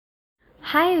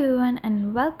Hi everyone,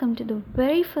 and welcome to the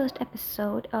very first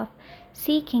episode of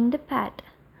Seeking the Pet.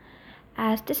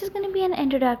 As this is going to be an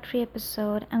introductory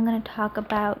episode, I'm going to talk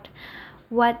about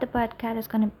what the podcast is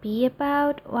going to be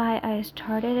about, why I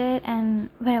started it, and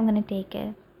where I'm going to take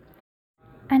it.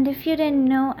 And if you didn't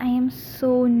know, I am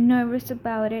so nervous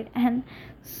about it and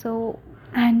so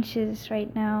anxious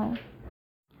right now.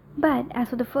 But as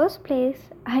for the first place,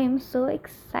 I am so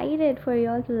excited for you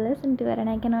all to listen to it, and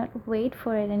I cannot wait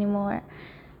for it anymore.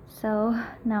 So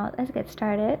now let's get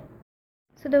started.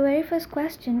 So the very first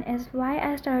question is why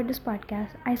I started this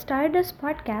podcast. I started this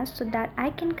podcast so that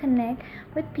I can connect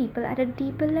with people at a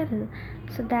deeper level,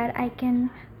 so that I can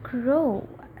grow,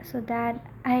 so that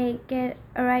I get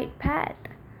a right path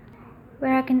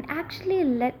where I can actually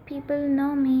let people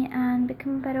know me and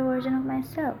become a better version of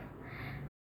myself.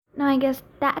 Now I guess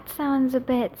that sounds a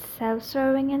bit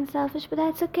self-serving and selfish, but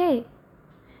that's okay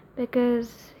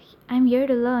because I'm here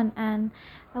to learn and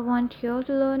I want you all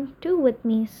to learn too with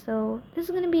me. So this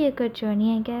is going to be a good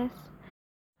journey, I guess.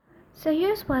 So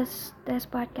here's what this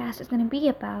podcast is going to be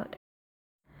about.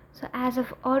 So as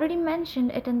I've already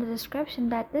mentioned it in the description,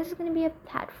 that this is going to be a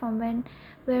platform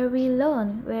where we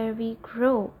learn, where we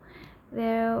grow,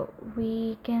 where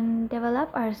we can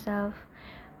develop ourselves,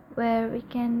 where we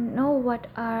can know what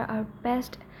are our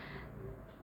best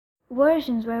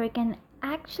versions, where we can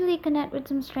actually connect with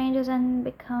some strangers and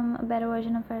become a better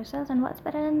version of ourselves. And what's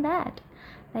better than that?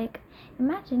 Like,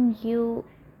 imagine you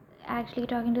actually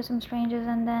talking to some strangers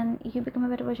and then you become a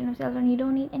better version of yourself and you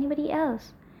don't need anybody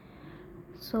else.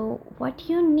 So what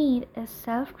you need is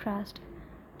self-trust.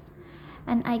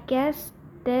 And I guess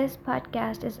this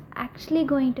podcast is actually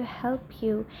going to help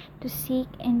you to seek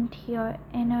into your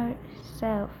inner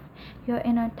self, your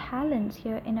inner talents,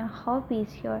 your inner hobbies,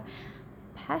 your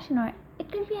passion, or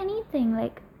it could be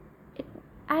anything.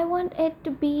 I want it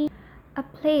to be a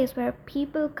place where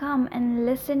people come and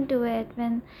listen to it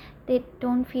when they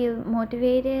don't feel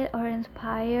motivated or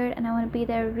inspired, and I want to be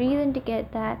their reason to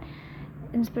get that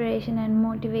inspiration and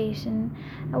motivation.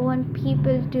 I want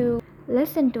people to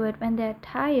listen to it when they're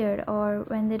tired or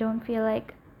when they don't feel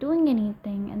like doing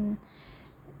anything and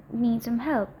need some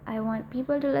help. I want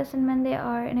people to listen when they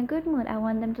are in a good mood. I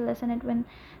want them to listen it when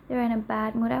they're in a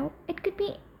bad mood. It could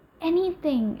be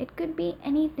anything. It could be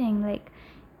anything. Like,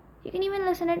 you can even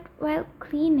listen it while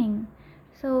cleaning.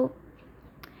 So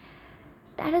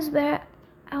that is where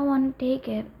I want to take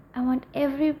it. I want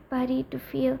everybody to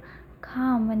feel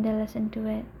calm when they listen to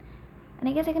it. And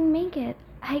I guess I can make it.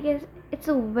 I guess it's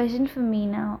a vision for me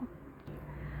now.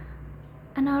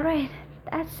 And alright,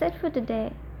 that's it for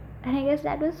today. And I guess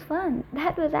that was fun.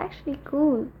 That was actually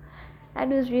cool. That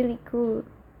was really cool.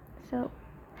 So,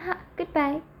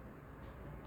 goodbye.